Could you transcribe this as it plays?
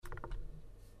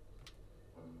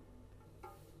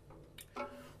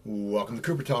Welcome to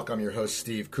Cooper Talk. I'm your host,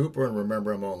 Steve Cooper, and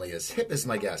remember, I'm only as hip as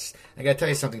my guest. I got to tell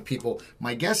you something, people.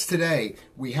 My guest today,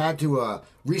 we had to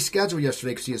reschedule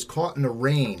yesterday because he was caught in the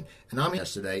rain, and I'm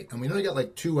yesterday, and we only got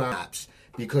like 2 apps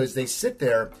because they sit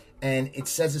there and it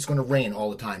says it's going to rain all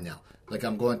the time now. Like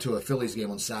I'm going to a Phillies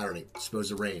game on Saturday, it's supposed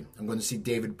to rain. I'm going to see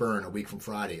David Byrne a week from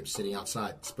Friday. I'm sitting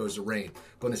outside, it's supposed to rain.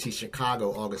 I'm going to see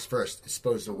Chicago August 1st, it's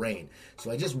supposed to rain.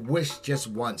 So I just wish just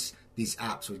once these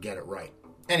apps would get it right.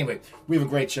 Anyway, we have a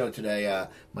great show today.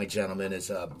 My gentleman is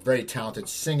a very talented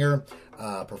singer,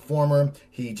 performer.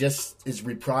 He just is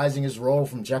reprising his role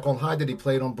from Jekyll and Hyde that he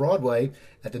played on Broadway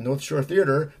at the North Shore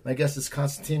Theater. My guest is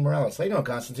Constantine Maroulis. How you doing,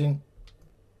 Constantine?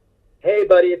 Hey,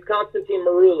 buddy, it's Constantine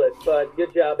Maroulis, but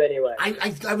good job anyway.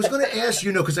 I was going to ask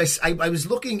you, because I was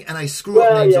looking and I screw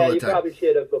up names all the time. Well, yeah, you probably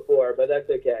should have before, but that's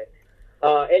okay.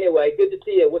 Anyway, good to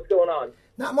see you. What's going on?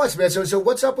 Not much, man. So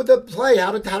what's up with the play?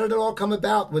 How did it all come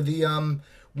about with the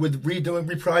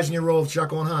reprising your role of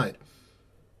Jekyll and Hyde?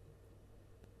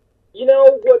 You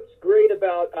know what's great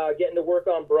about getting to work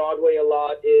on Broadway a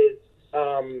lot is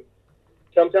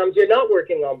sometimes you're not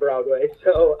working on Broadway.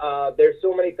 So there's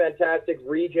so many fantastic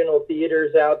regional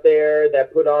theaters out there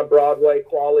that put on Broadway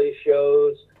quality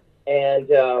shows, and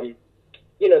the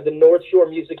North Shore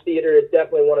Music Theater is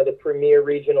definitely one of the premier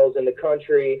regionals in the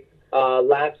country.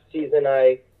 Last season,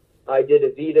 I did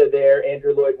Evita there,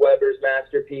 Andrew Lloyd Webber's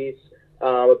masterpiece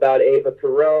about Eva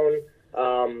Perón.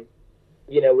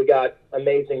 We got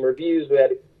amazing reviews. We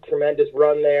had a tremendous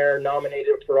run there,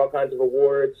 nominated for all kinds of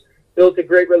awards. Built a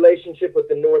great relationship with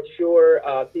the North Shore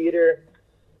Theater.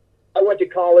 I went to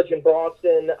college in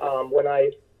Boston. When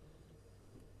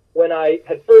I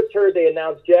had first heard they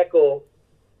announced Jekyll,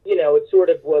 it sort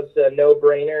of was a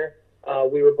no-brainer.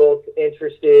 We were both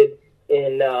interested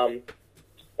in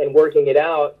working it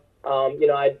out.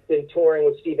 I'd been touring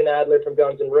with Steven Adler from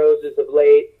Guns N' Roses of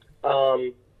late,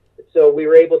 so we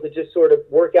were able to just sort of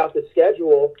work out the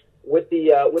schedule with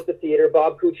the theater.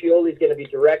 Bob Cuccioli is going to be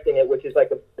directing it, which is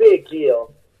like a big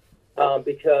deal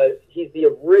because he's the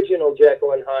original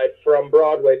Jekyll and Hyde from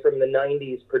Broadway, from the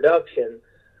 '90s production.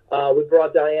 We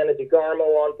brought Diana DeGarmo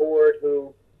on board,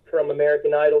 who from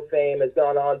American Idol fame has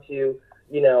gone on to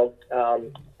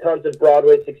tons of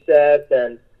Broadway success,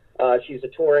 and she's a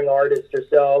touring artist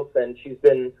herself, and she's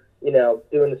been,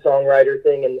 doing the songwriter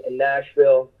thing in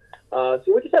Nashville. So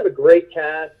we just have a great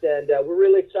cast, and we're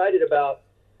really excited about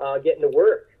getting to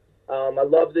work. I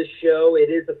love this show. It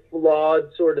is a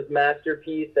flawed sort of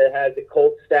masterpiece that has a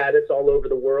cult status all over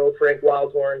the world. Frank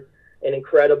Wildhorn, an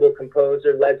incredible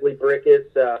composer. Leslie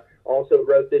Bricusse also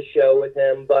wrote this show with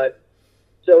him. But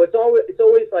so it's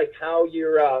always like how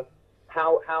you're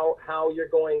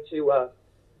going to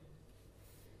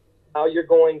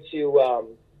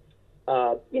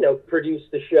produce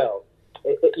the show.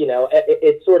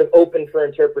 It's sort of open for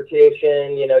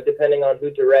interpretation, depending on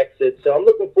who directs it. So I'm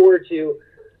looking forward to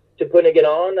putting it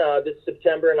on this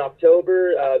September and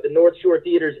October. The North Shore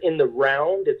Theater's in the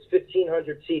round. It's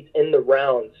 1,500 seats in the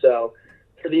round. So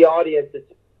for the audience,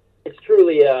 it's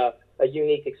truly a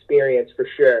unique experience for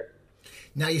sure.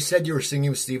 Now, you said you were singing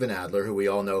with Steven Adler, who we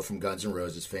all know from Guns N'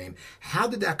 Roses fame. How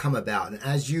did that come about? And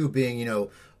as you being, a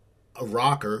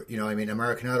rocker,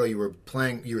 American Idol, you were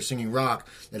singing rock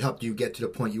that helped you get to the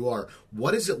point you are.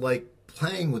 What is it like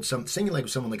singing with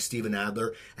someone like Steven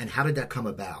Adler, and how did that come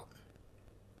about?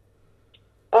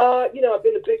 I've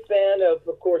been a big fan of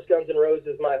course, Guns N'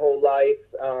 Roses my whole life.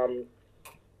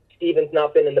 Steven's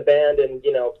not been in the band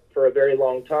for a very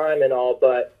long time and all,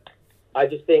 but I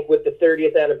just think with the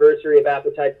 30th anniversary of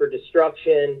Appetite for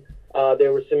Destruction,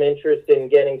 there was some interest in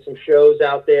getting some shows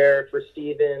out there for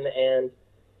Steven, and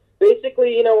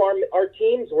basically, our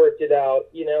teams worked it out.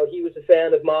 He was a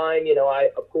fan of mine. I,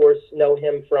 of course, know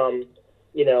him from,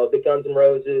 the Guns N'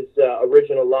 Roses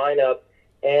original lineup,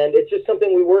 and it's just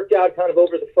something we worked out kind of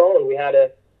over the phone. We had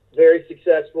a very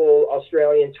successful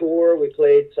Australian tour. We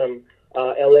played some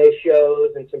LA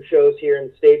shows and some shows here in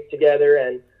the States together,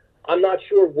 and I'm not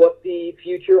sure what the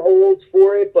future holds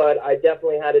for it, but I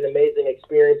definitely had an amazing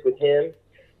experience with him,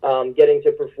 getting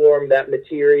to perform that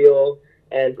material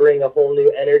and bring a whole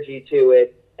new energy to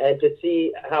it, and to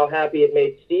see how happy it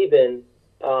made Steven,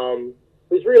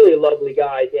 who's really a lovely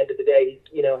guy. At the end of the day,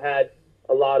 he, had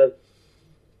a lot of,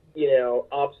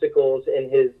 obstacles in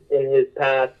his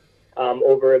path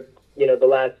over, the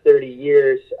last 30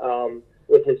 years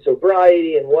with his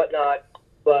sobriety and whatnot.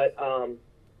 But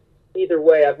either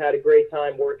way, I've had a great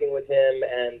time working with him,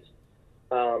 and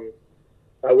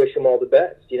I wish him all the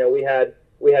best.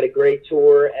 We had a great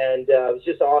tour, and it was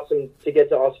just awesome to get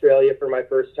to Australia for my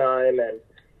first time, and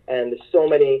there's so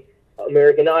many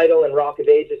American Idol and Rock of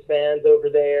Ages fans over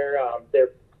there.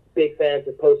 They're big fans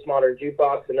of Postmodern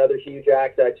Jukebox, another huge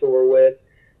act I tour with.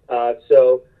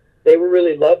 So they were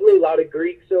really lovely. A lot of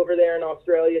Greeks over there in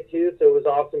Australia too, so it was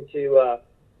awesome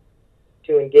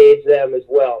to engage them as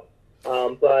well.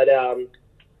 But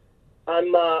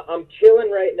I'm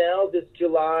chilling right now. This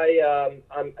July,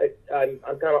 I'm kind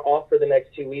of off for the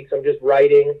next 2 weeks. I'm just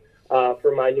writing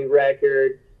for my new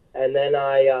record, and then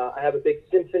I have a big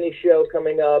symphony show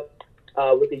coming up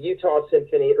with the Utah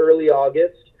Symphony early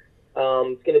August.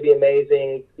 It's going to be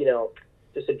amazing. You know,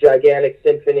 just a gigantic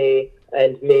symphony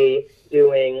and me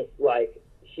doing like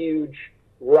huge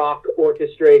rock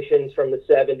orchestrations from the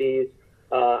 70s.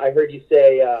 I heard you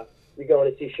say you're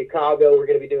going to see Chicago. We're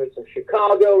going to be doing some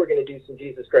Chicago. We're going to do some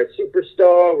Jesus Christ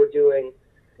Superstar. We're doing,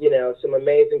 you know, some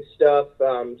amazing stuff.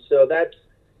 So that's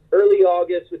early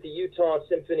August with the Utah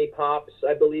Symphony Pops,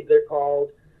 I believe they're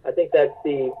called. I think that's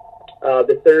the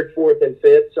 3rd, 4th, and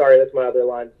 5th. Sorry, that's my other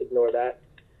line. Ignore that.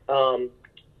 And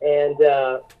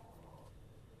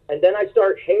then I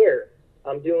start Hair.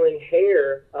 I'm doing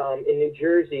Hair in New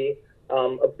Jersey,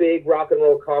 a big rock and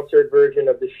roll concert version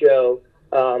of the show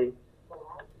down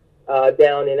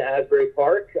in Asbury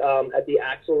Park at the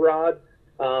Axelrod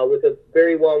with a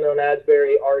very well-known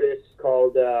Asbury artist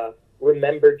called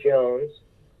Remember Jones.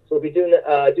 So we'll be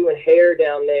doing Hair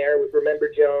down there with Remember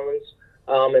Jones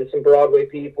and some Broadway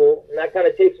people. And that kind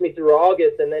of takes me through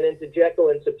August and then into Jekyll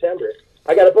in September.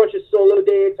 I got a bunch of solo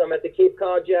dates. I'm at the Cape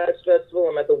Cod Jazz Festival.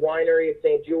 I'm at the Winery at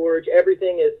St. George.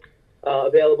 Everything is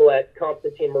available at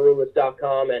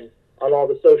ConstantineMaroulis.com and on all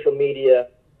the social media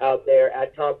out there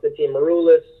at Constantine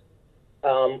Maroulis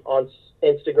on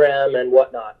Instagram and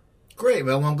whatnot. Great.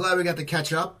 Well, I'm glad we got to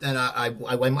catch up, and I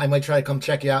might try to come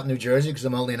check you out in New Jersey because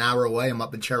I'm only an hour away. I'm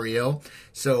up in Cherry Hill,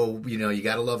 so you know you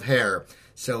got to love Hair.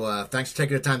 So thanks for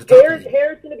taking the time to talk to me.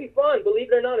 Hair's going to be fun.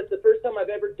 Believe it or not, it's the first time I've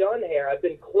ever done Hair. I've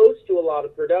been close to a lot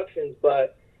of productions,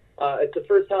 but it's the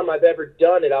first time I've ever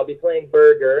done it. I'll be playing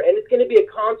Burger, and it's going to be a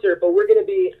concert, but we're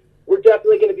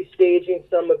definitely going to be staging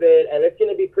some of it, and it's going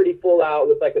to be pretty full out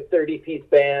with like a 30-piece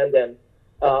band, and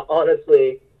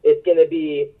honestly, it's going to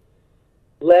be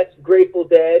less Grateful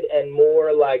Dead and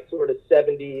more like sort of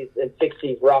 70s and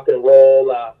 60s rock and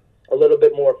roll, a little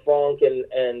bit more funk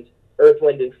and Earth,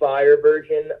 Wind, and Fire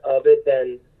version of it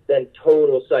than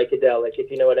total psychedelic,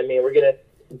 if you know what I mean. We're going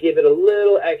to give it a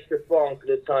little extra funk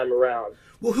this time around.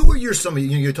 Well, who are you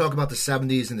talk about the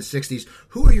 70s and the 60s,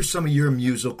 who are some of your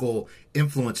musical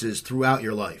influences throughout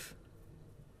your life?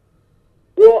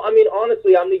 Well, I mean,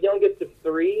 honestly, I'm the youngest of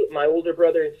three. My older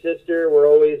brother and sister were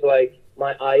always like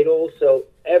my idols, so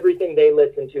everything they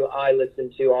listened to, I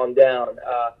listened to on down.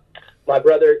 My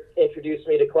brother introduced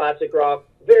me to classic rock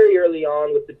very early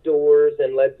on with The Doors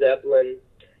and Led Zeppelin,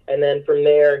 and then from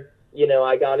there, you know,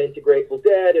 I got into Grateful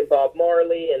Dead and Bob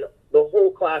Marley and the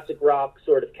whole classic rock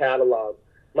sort of catalog.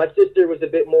 My sister was a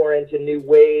bit more into new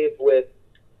wave with,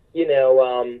 you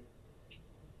know,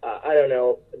 I don't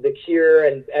know, The Cure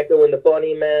and Echo and the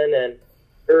Bunnymen and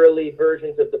early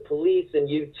versions of The Police and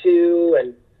U2.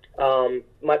 And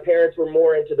my parents were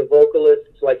more into the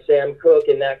vocalists like Sam Cooke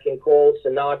and Nat King Cole,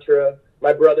 Sinatra,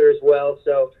 my brother as well.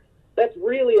 So that's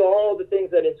really all the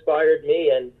things that inspired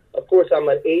me. And, of course, I'm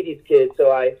an 80s kid,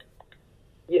 so I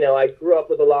grew up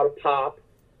with a lot of pop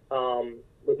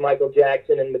with Michael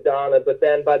Jackson and Madonna. But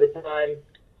then by the time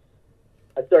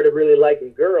I started really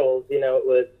liking girls, you know, it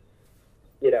was,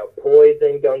 you know,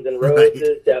 Poison, Guns N' Roses,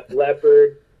 right. Def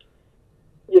Leppard,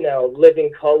 you know,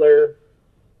 Living Colour,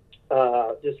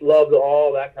 just loved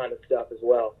all that kind of stuff as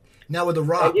well. Now with the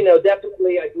rock. And, you know,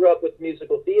 definitely I grew up with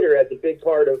musical theater as a big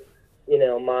part of, you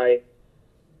know,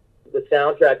 the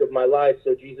soundtrack of my life.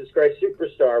 So Jesus Christ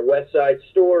Superstar, West Side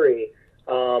Story.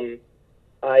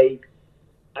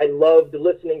 I loved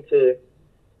listening to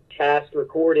cast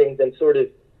recordings and sort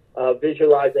of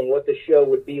visualizing what the show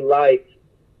would be like,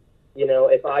 you know,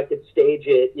 if I could stage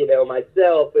it, you know,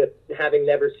 myself, having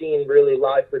never seen really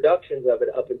live productions of it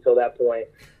up until that point.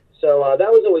 So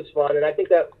that was always fun, and I think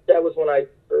that was when I,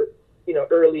 you know,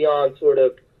 early on sort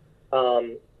of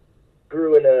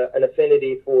grew an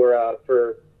affinity for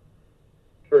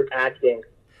acting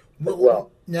as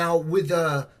well. Now, with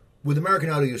American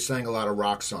Idol, you sang a lot of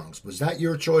rock songs. Was that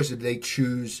your choice, or did they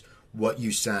choose what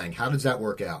you sang? How does that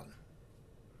work out?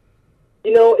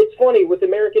 You know, it's funny. With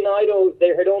American Idol,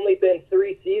 there had only been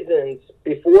 3 seasons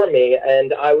before me,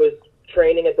 and I was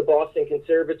training at the Boston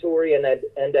Conservatory and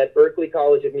at Berklee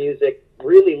College of Music,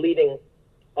 really leading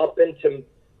up into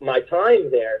my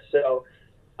time there. So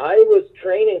I was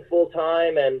training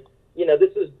full-time, and, you know,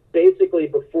 this was basically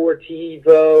before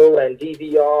TiVo and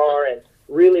DVR, and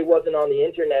really wasn't on the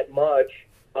internet much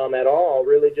at all,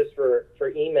 really just for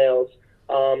emails.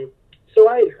 So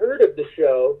I had heard of the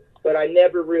show, but I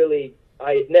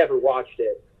had never watched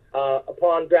it.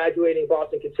 Upon graduating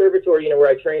Boston Conservatory, where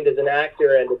I trained as an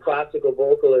actor and a classical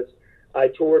vocalist, I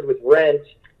toured with Rent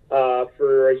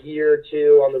for a year or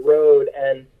two on the road,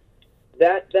 and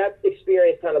that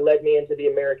experience kind of led me into the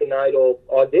American Idol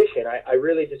audition. I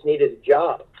really just needed a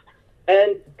job.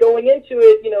 And going into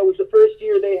it, it was the first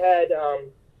year they had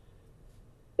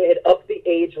upped the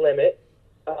age limit.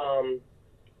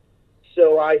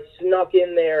 So I snuck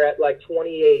in there at like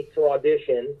 28 to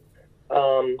audition.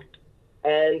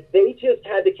 And they just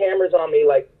had the cameras on me,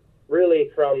 like,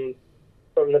 really from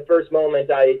the first moment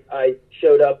I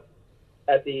showed up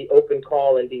at the open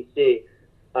call in D.C.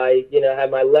 I,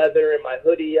 had my leather and my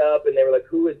hoodie up, and they were like,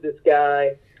 who is this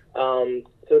guy?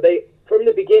 So they, from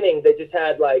the beginning, they just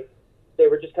had, like, they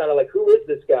were just kind of like, who is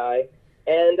this guy?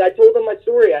 And I told them my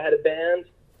story. I had a band,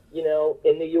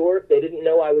 in New York. They didn't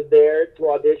know I was there to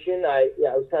audition. I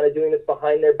was kind of doing this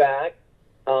behind their back.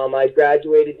 I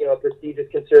graduated, a prestigious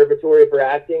conservatory for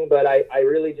acting, but I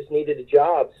really just needed a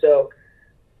job. So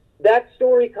that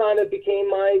story kind of became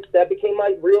my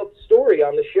real story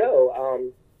on the show.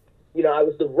 I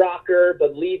was the rocker,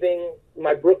 but leaving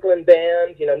my Brooklyn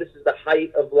band, this is the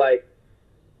height of like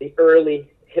the early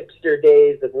hipster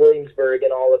days of Williamsburg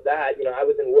and all of that. I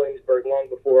was in Williamsburg long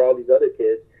before all these other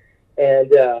kids.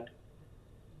 And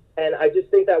I just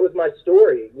think that was my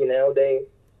story.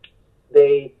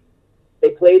 They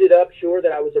played it up, sure,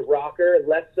 that I was a rocker,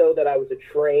 less so that I was a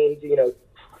trained,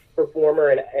 performer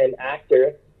and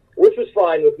actor, which was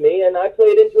fine with me, and I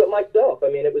played into it myself. I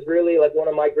mean, it was really like one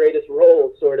of my greatest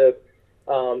roles, sort of,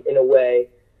 in a way,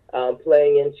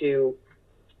 playing into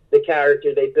the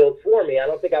character they built for me. I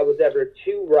don't think I was ever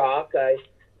too rock.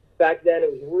 Back then,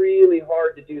 it was really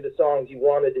hard to do the songs you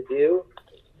wanted to do,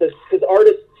 because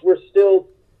artists were still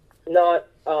not,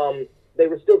 they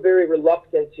were still very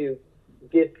reluctant to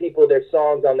give people their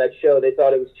songs on that show. They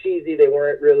thought it was cheesy. They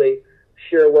weren't really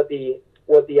sure what the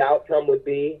outcome would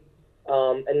be.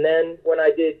 And then when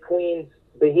I did Queen's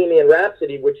Bohemian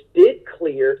Rhapsody, which did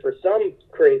clear for some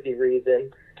crazy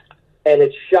reason, and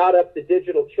it shot up the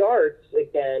digital charts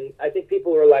again, I think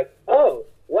people were like, "Oh,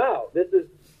 wow, this is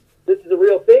a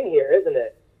real thing here, isn't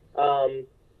it?"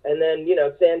 And then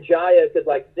Sanjaya could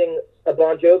like sing a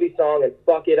Bon Jovi song and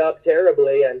fuck it up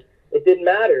terribly, and it didn't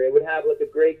matter. It would have like a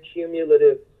great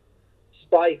cumulative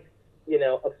spike,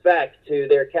 effect to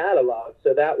their catalog.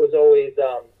 So that was always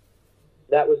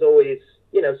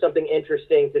something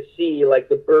interesting to see, like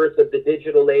the birth of the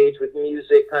digital age with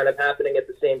music kind of happening at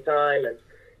the same time. And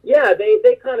yeah, they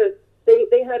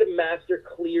had a master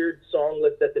cleared song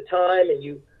list at the time, and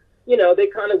they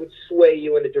kind of would sway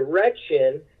you in a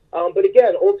direction. But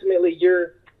again, ultimately,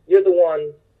 you're the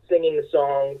one singing the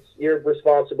songs. You're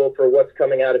responsible for what's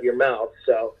coming out of your mouth.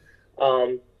 So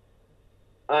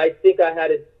I think I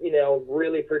had a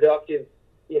really productive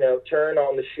turn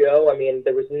on the show. I mean,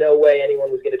 there was no way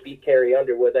anyone was going to beat Carrie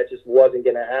Underwood. That just wasn't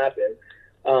going to happen.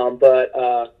 But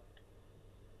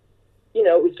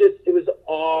it was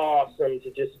awesome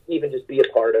to just be a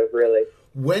part of, really.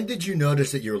 When did you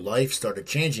notice that your life started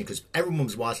changing? Because everyone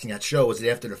was watching that show. Was it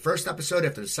after the first episode,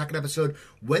 after the second episode?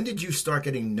 When did you start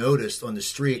getting noticed on the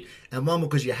street? And one,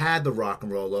 because you had the rock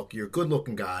and roll look, you're a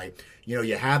good-looking guy,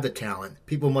 you have the talent.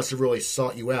 People must have really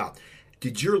sought you out.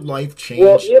 Did your life change?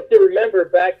 Well, you have to remember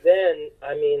back then,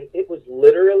 I mean, it was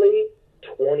literally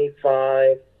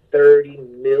 25, 30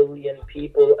 million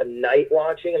people a night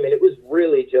watching. I mean, it was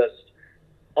really just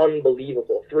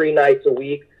unbelievable. 3 nights a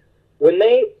week. When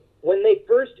they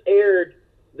first aired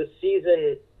the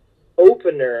season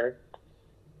opener,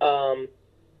 the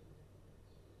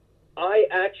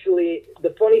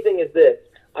funny thing is this,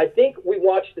 I think we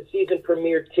watched the season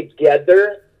premiere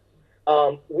together.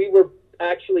 We were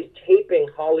actually taping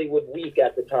Hollywood Week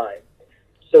at the time.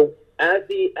 So as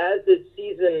the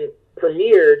season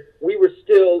premiered, we were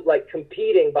still like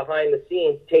competing behind the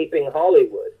scenes taping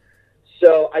Hollywood.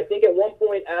 So I think at one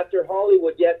point after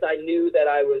Hollywood, yes, I knew that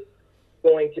I was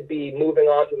going to be moving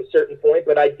on to a certain point,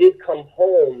 but I did come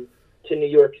home to New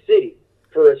York City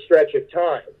for a stretch of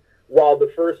time while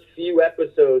the first few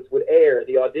episodes would air,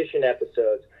 the audition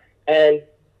episodes. And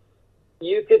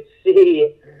you could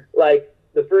see, like,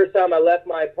 the first time I left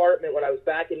my apartment when I was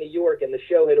back in New York and the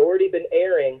show had already been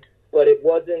airing, but it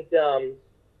wasn't,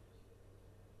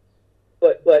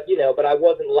 but I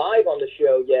wasn't live on the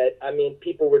show yet. I mean,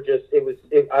 people were just,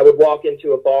 I would walk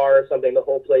into a bar or something, the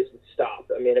whole place would stop.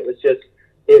 I mean, it was just,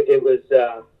 it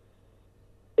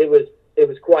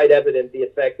was quite evident the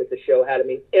effect that the show had. I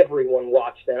mean, everyone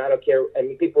watched it. I don't care. I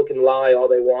mean, people can lie all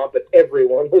they want, but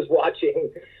everyone was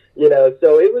watching,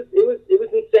 so it was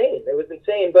insane. It was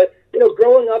insane, but,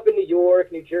 growing up in New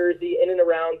York, New Jersey, in and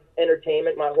around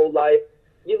entertainment my whole life,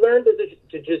 you learn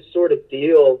to just sort of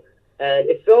deal. And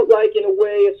it felt like, in a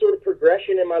way, a sort of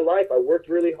progression in my life. I worked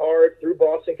really hard through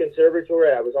Boston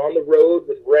Conservatory. I was on the road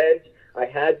with Rent. I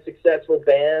had successful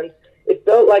bands. It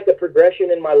felt like a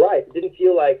progression in my life. It didn't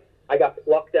feel like I got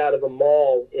plucked out of a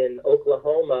mall in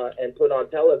Oklahoma and put on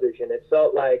television. It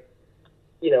felt like,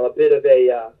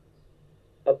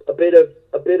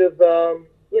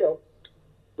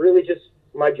 really just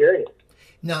my journey.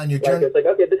 Now, in your journey, it's like,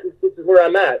 okay, this is where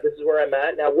I'm at. This is where I'm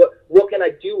at. Now, what can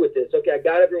I do with this? Okay, I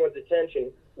got everyone's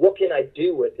attention. What can I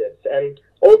do with this? And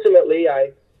ultimately,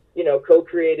 I,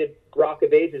 co-created Rock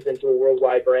of Ages into a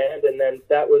worldwide brand, and then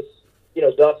that was,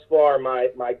 thus far my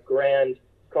grand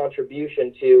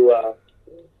contribution to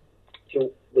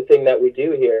the thing that we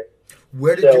do here.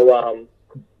 Where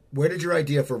did your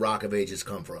idea for Rock of Ages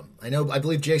come from? I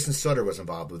believe Jason Sutter was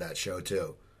involved with that show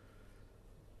too.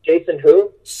 Jason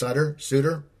who? Sutter?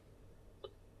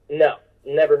 No,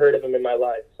 never heard of him in my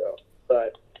life. So,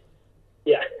 but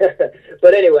yeah.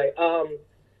 But anyway,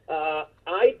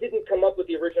 I didn't come up with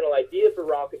the original idea for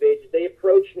Rock of Ages. They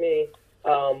approached me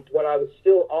when I was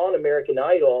still on American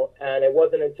Idol, and it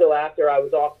wasn't until after I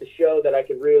was off the show that I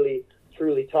could really,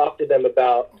 truly talk to them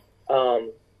about,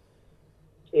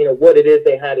 what it is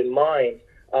they had in mind.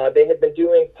 They had been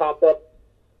doing pop-up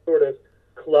sort of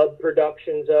club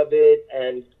productions of it,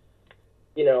 and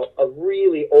a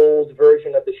really old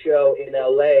version of the show in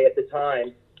LA at the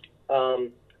time,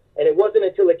 and it wasn't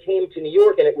until it came to New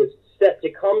York, and it was set to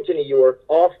come to New York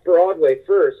off Broadway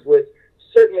first, with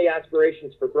certainly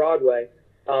aspirations for Broadway.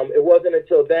 It wasn't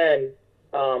until then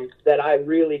that I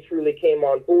really truly came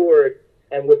on board,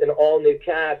 and with an all-new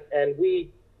cast, and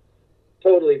we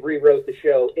totally rewrote the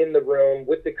show in the room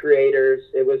with the creators.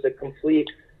 It was a complete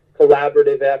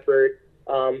collaborative effort.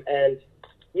 And,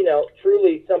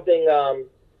 truly something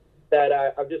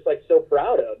that I'm just so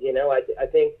proud of. I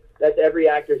think that's every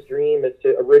actor's dream, is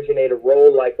to originate a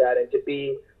role like that and to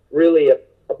be really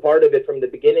a part of it from the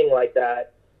beginning like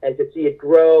that, and to see it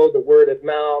grow, the word of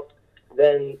mouth,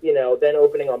 then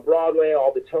opening on Broadway,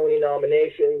 all the Tony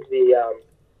nominations,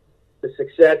 the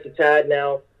success it's had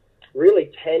now,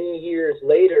 really 10 years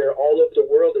later, all over the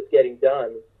world it's getting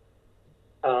done.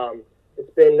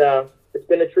 It's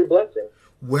been a true blessing.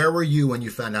 Where were you when you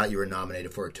found out you were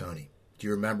nominated for a Tony? Do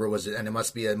you remember? And it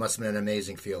must have been an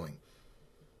amazing feeling.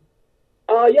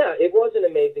 Yeah, it was an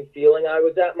amazing feeling. I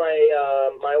was at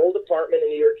my old apartment in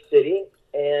New York City,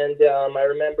 and I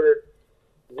remember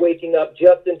waking up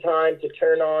just in time to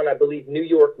turn on, I believe, New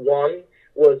York One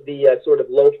was the sort of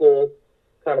local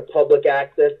kind of public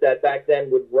access that back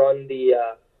then would run the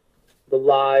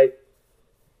live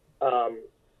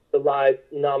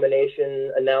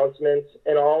nomination announcements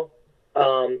and all.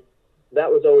 That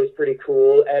was always pretty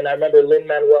cool. And I remember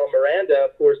Lin-Manuel Miranda,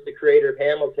 of course, the creator of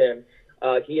Hamilton,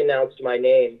 he announced my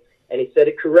name, and he said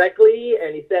it correctly,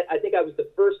 and he said, I think I was the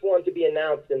first one to be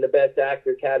announced in the Best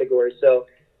Actor category. So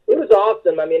it was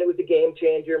awesome. I mean, it was a game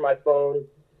changer. My phone,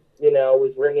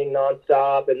 was ringing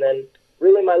nonstop, and then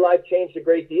really my life changed a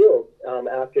great deal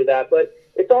after that. But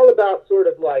it's all about sort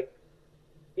of what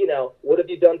have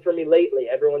you done for me lately?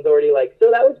 Everyone's already like, so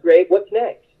that was great. What's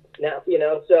next? Now,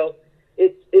 so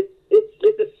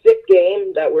it's a sick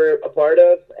game that we're a part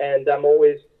of, and I'm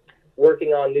always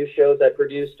working on new shows. I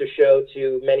produced a show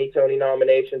to many Tony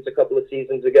nominations a couple of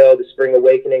seasons ago, the Spring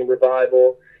Awakening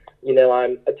revival.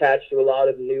 I'm attached to a lot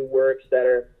of new works that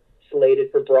are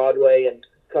slated for Broadway and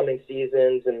coming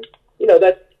seasons, and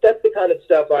that's the kind of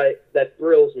stuff that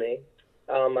thrills me.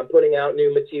 I'm putting out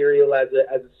new material as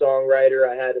a songwriter.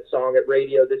 I had a song at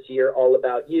radio this year, All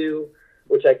About You,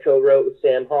 which I co-wrote with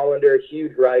Sam Hollander, a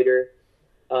huge writer.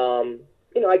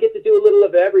 I get to do a little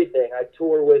of everything. I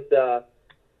tour with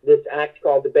this act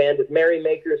called the Band of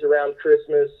Merrymakers around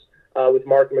Christmas with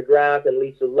Mark McGrath and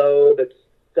Lisa Loeb. It's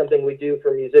something we do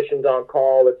for Musicians on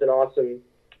Call. It's an awesome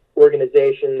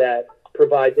organization that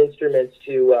provides instruments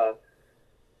to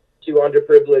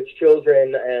underprivileged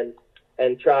children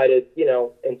and try to,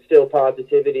 instill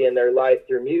positivity in their life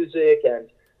through music. And,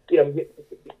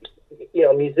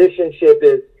 musicianship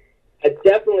has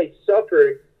definitely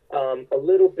suffered a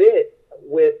little bit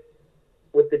with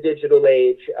the digital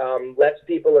age. Less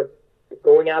people are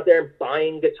going out there and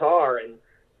buying guitar, and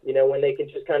when they can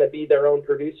just kind of be their own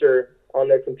producer on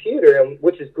their computer, and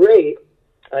which is great.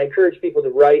 I encourage people to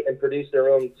write and produce their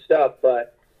own stuff,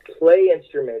 but play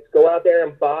instruments. Go out there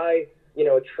and buy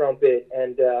a trumpet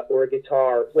and or a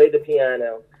guitar. Play the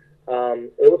piano.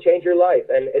 It will change your life,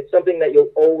 and it's something that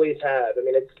you'll always have. I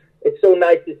mean, it's so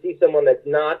nice to see someone that's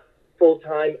not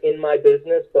full-time in my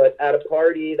business, but at a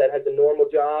party that has a normal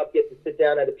job, get to sit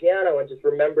down at a piano and just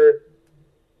remember,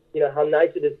 how nice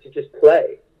it is to just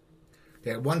play.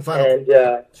 Okay, one final. And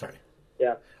sorry.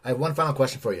 Yeah. I have one final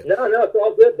question for you. No, it's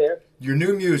all good, man. Your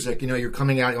new music, you're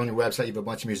coming out on your website, you have a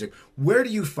bunch of music. Where do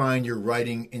you find your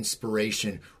writing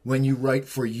inspiration when you write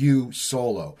for you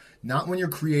solo? Not when you're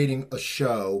creating a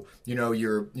show,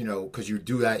 because you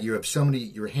do that, you have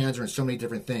your hands are in so many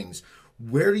different things.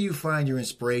 Where do you find your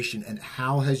inspiration, and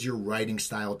how has your writing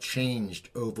style changed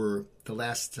over the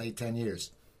last, say, 10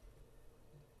 years?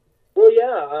 Well,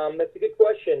 yeah, that's a good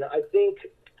question. I think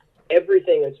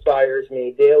everything inspires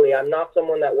me daily. I'm not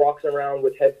someone that walks around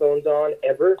with headphones on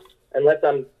ever, unless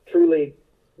I'm truly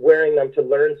wearing them to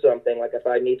learn something, like if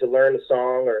I need to learn a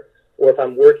song or if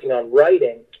I'm working on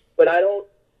writing. But I don't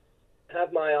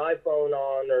have my iPhone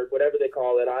on, or whatever they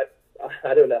call it.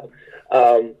 I don't know.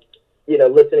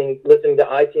 Listening to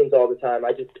iTunes all the time.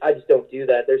 I just don't do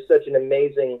that. There's such an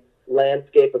amazing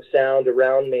landscape of sound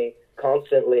around me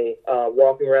constantly,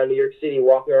 walking around New York City,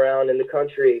 walking around in the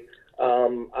country.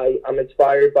 I'm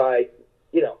inspired by,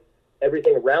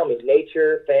 everything around me: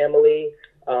 nature, family,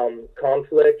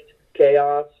 conflict,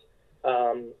 chaos.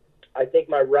 I think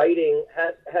my writing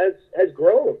has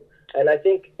grown, and I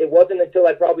think it wasn't until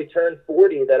I probably turned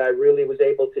 40 that I really was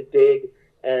able to dig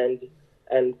and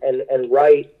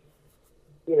write,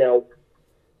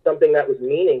 something that was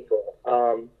meaningful.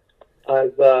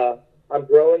 I'm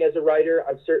growing as a writer.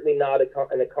 I'm certainly not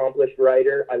an accomplished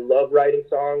writer. I love writing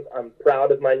songs. I'm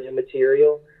proud of my new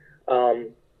material.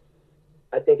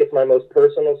 I think it's my most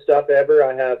personal stuff ever.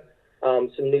 I have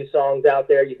some new songs out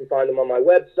there. You can find them on my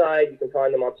website. You can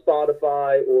find them on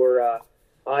Spotify or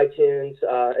iTunes.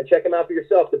 And check them out for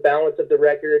yourself. The balance of the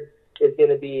record is going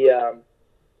to be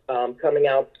coming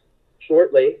out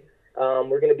shortly.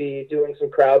 We're going to be doing some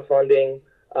crowdfunding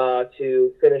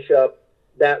to finish up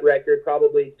that record,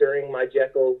 probably during my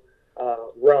Jekyll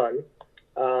run.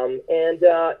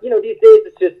 These days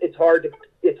it's hard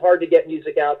to get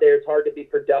music out there. It's hard to be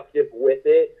productive with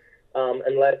it,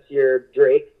 unless you're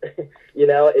Drake.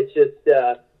 It's just,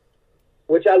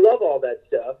 which I love all that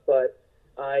stuff, but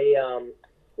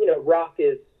rock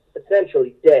is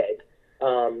essentially dead.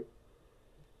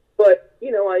 But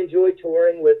I enjoy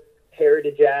touring with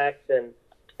Heritage Acts and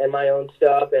my own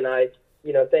stuff, and I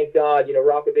thank God,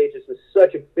 Rock of Ages was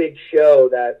such a big show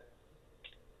that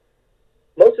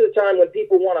most of the time when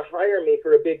people want to hire me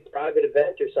for a big private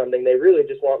event or something, they really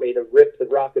just want me to rip the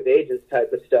Rock of Ages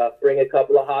type of stuff, bring a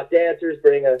couple of hot dancers,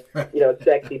 bring a,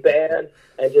 sexy band,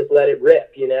 and just let it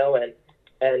rip,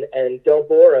 and don't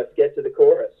bore us, get to the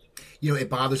chorus. It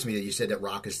bothers me that you said that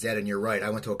rock is dead, and you're right. I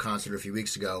went to a concert a few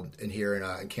weeks ago here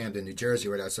in Camden, New Jersey,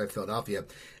 right outside Philadelphia,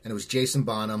 and it was Jason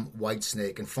Bonham,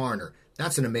 Whitesnake, and Foreigner.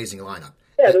 That's an amazing lineup.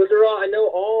 Yeah, those are all. I know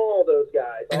all those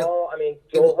guys.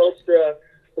 Joel Hoekstra,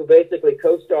 who basically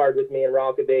co-starred with me in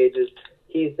Rock of Ages,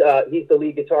 he's the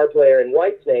lead guitar player in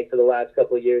Whitesnake for the last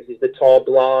couple of years. He's the tall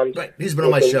blonde. Right, he's been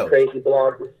on my show. Crazy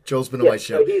blonde. Joel's been on my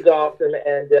show. So he's awesome,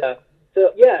 and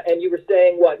and you were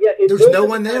saying what? Yeah, there's no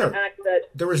one there.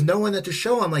 There was no one at the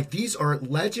show. I'm like, these are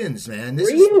legends, man.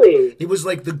 It was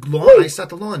like the lawn. Wait. I saw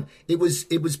the lawn. It was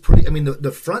pretty. I mean,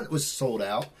 the front was sold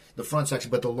out, the front section,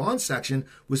 but the lawn section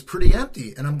was pretty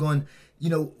empty. And I'm going,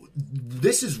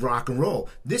 this is rock and roll.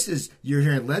 You're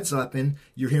hearing Led Zeppelin,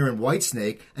 you're hearing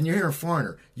Whitesnake, and you're hearing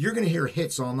Foreigner. You're going to hear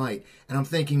hits all night. And I'm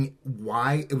thinking,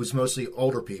 why? It was mostly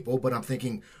older people, but I'm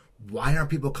thinking, why aren't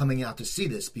people coming out to see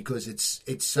this? Because it's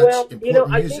such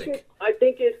important music. I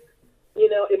think it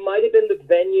might have been the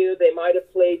venue. They might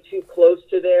have played too close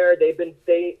to there.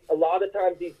 A lot of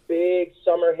times these big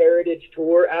summer heritage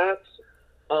tour acts,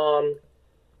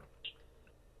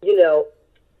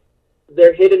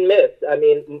 they're hit and miss. I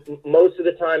mean, most of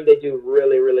the time they do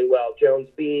really, really well. Jones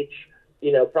Beach,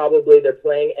 probably they're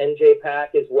playing NJ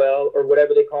Pack as well, or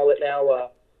whatever they call it now.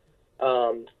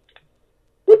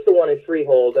 What's the one in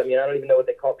Freehold? I mean, I don't even know what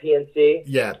they call PNC.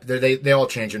 Yeah, they all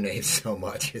change their names so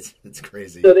much. It's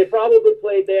crazy. So they probably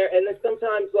played there, and then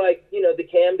sometimes, the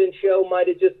Camden show might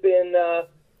have just been,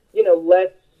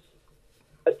 less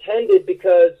attended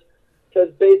because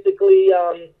basically,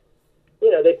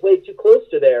 they played too close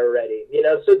to there already.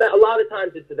 So that a lot of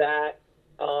times it's that.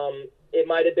 It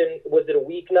might have been. Was it a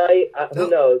weeknight? Who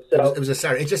knows? So it was a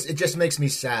Saturday. It just makes me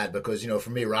sad because for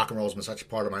me, rock and roll has been such a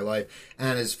part of my life,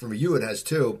 and as for you, it has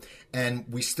too. And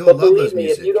we still love those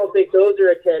music. If you don't think those are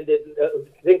attended,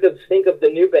 think of the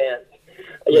new bands.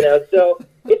 So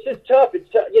it's just tough. It's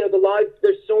tough. The live.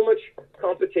 There's so much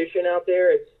competition out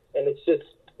there. It's just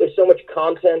there's so much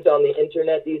content on the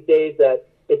internet these days that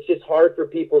it's just hard for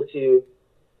people to,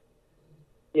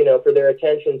 for their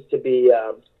attentions to be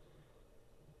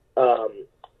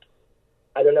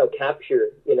I don't know,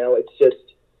 capture. You know, it's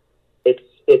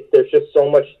there's just so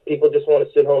much. People just want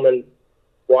to sit home and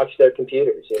watch their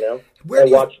computers, you know,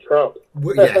 and watch Trump.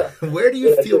 Where do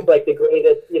you feel? It's just like the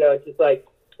greatest, you know, it's just like,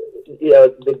 you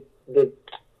know,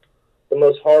 the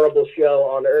most horrible show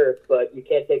on earth, but you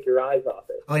can't take your eyes off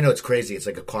it. Oh, I know, it's crazy. It's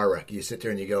like a car wreck. You sit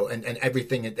there and you go, and every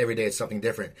day it's something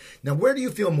different. Now, where do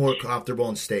you feel more comfortable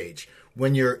on stage?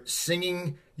 When you're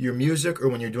singing your music or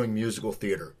when you're doing musical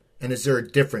theater? And is there a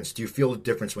difference? Do you feel a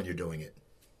difference when you're doing it?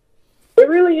 There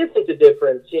really isn't a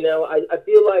difference. You know, I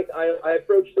feel like I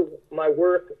approach my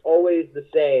work always the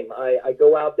same. I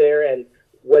go out there, and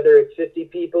whether it's 50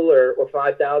 people or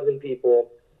 5,000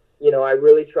 people, you know, I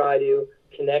really try to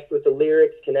connect with the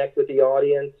lyrics, connect with the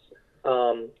audience,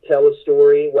 tell a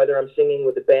story, whether I'm singing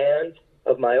with a band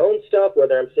of my own stuff,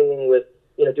 whether I'm singing with,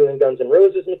 you know, doing Guns N'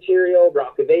 Roses material,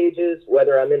 Rock of Ages,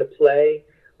 whether I'm in a play.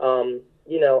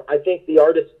 You know, I think the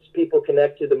artists people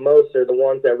connect to the most are the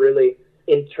ones that really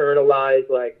internalize,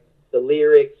 like, the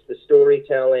lyrics, the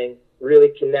storytelling, really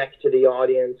connect to the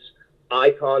audience,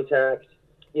 eye contact.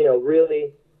 You know,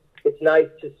 really, it's nice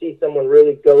to see someone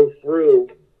really go through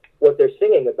what they're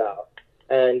singing about.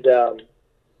 And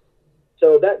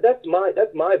so that's my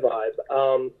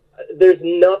vibe. There's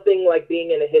nothing like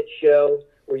being in a hit show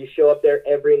where you show up there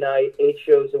every night, 8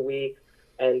 shows a week,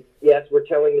 and yes, we're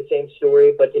telling the same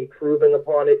story, but improving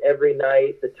upon it every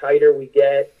night. The tighter we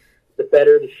get, the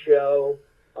better the show.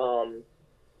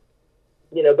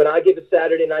 You know, but I give a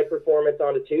Saturday night performance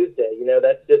on a Tuesday. You know,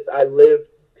 that's just, I live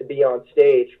to be on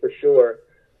stage for sure.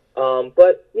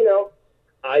 But you know,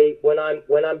 when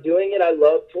I'm doing it, I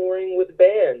love touring with the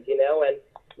band, you know, and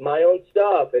my own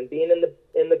stuff, and being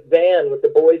in the van with the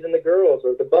boys and the girls,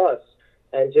 or the bus,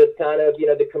 and just kind of, you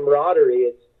know, the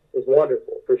camaraderie is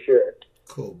wonderful for sure.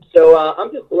 Cool. So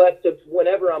I'm just blessed to,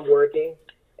 whenever I'm working,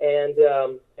 and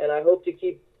I hope to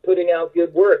keep putting out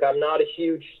good work. I'm not a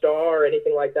huge star or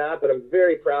anything like that, but I'm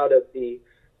very proud of the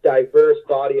diverse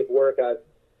body of work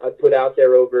I've put out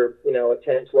there over, you know, a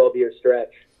 10, 12-year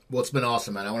stretch. Well, it's been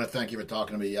awesome, man. I want to thank you for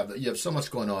talking to me. You have so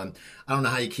much going on. I don't know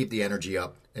how you keep the energy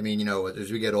up. I mean, you know,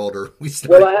 as we get older, we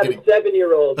start. Well, I have a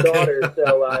 7-year-old daughter,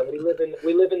 so we live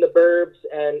in the burbs,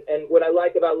 and what I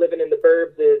like about living in the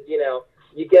burbs is, you know,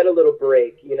 you get a little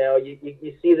break. You know, you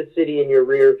see the city in your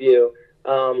rear view.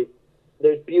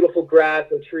 There's beautiful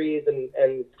grass and trees and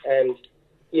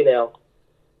you know,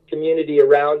 community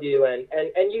around you, and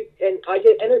I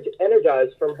get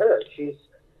energized from her. She's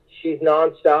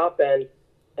nonstop,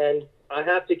 and I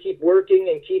have to keep working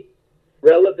and keep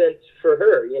relevant for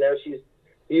her. You know, she's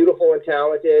beautiful and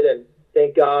talented, and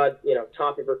thank God, you know,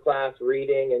 top of her class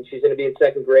reading, and she's going to be in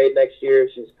 2nd grade next year.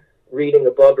 She's reading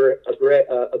above her, a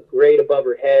grade above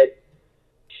her head.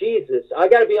 Jesus, I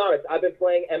got to be honest. I've been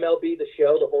playing MLB The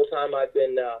Show the whole time I've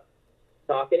been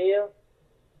talking to you.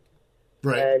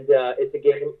 Right. And it's a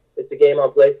game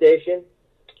on PlayStation.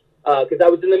 Because I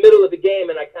was in the middle of the game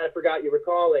and I kind of forgot you were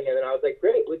calling, and then I was like,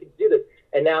 "Great, we can do this."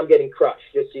 And now I'm getting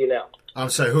crushed. Just so you know. I'm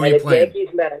sorry. Who are you playing?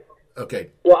 Yankees, Mets. Okay.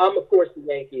 Well, I'm of course the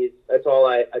Yankees. That's all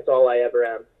I ever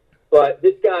am. But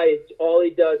this guy, all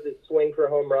he does is swing for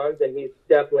home runs, and he's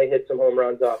definitely hit some home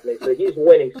runs off me. So he's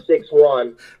winning 6-1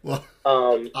 in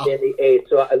the 8th.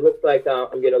 So it looks like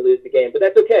I'm going to lose the game. But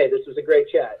that's okay. This was a great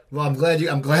chat. Well, I'm glad.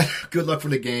 Good luck for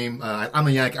the game. I'm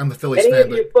a Yankee. I'm a Phillies fan. Any of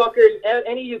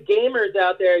you gamers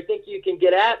out there, I think you can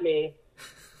get at me.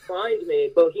 Find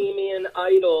me, Bohemian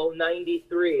Idol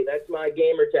 93. That's my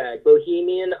gamer tag.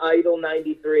 Bohemian Idol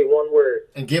 93. One word.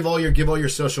 And give all your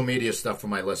social media stuff for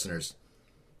my listeners.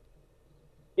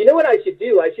 You know what I should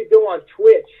do? I should go on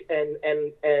Twitch and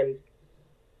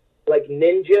like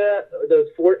Ninja, those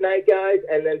Fortnite guys,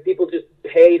 and then people just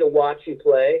pay to watch you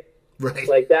play. Right.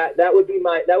 Like that would be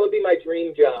my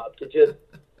dream job, to just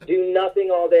do nothing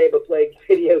all day but play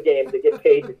video games and get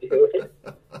paid to do it.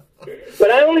 But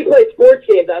I only play sports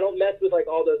games. I don't mess with like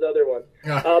all those other ones.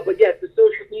 But yes, the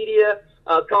social media,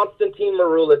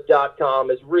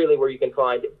 ConstantineMaroulis.com is really where you can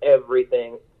find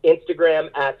everything.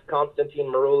 Instagram at Constantine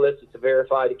Maroulis. It's a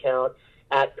verified account.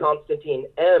 At Constantine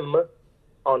M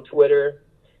on Twitter.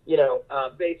 You know,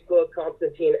 Facebook,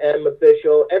 Constantine M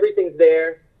Official. Everything's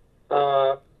there.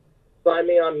 Find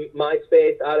me on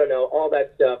MySpace. I don't know, all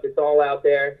that stuff. It's all out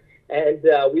there. And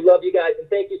we love you guys. And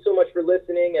thank you so much for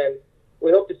listening. And we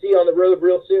hope to see you on the road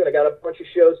real soon. I got a bunch of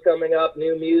shows coming up,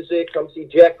 new music. Come see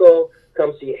Jekyll.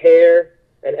 Come see Hair.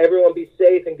 And everyone be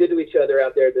safe and good to each other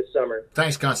out there this summer.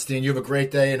 Thanks, Constantine. You have a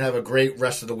great day and have a great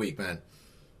rest of the week, man.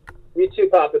 You too,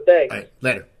 Papa. Thanks. All right,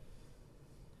 later.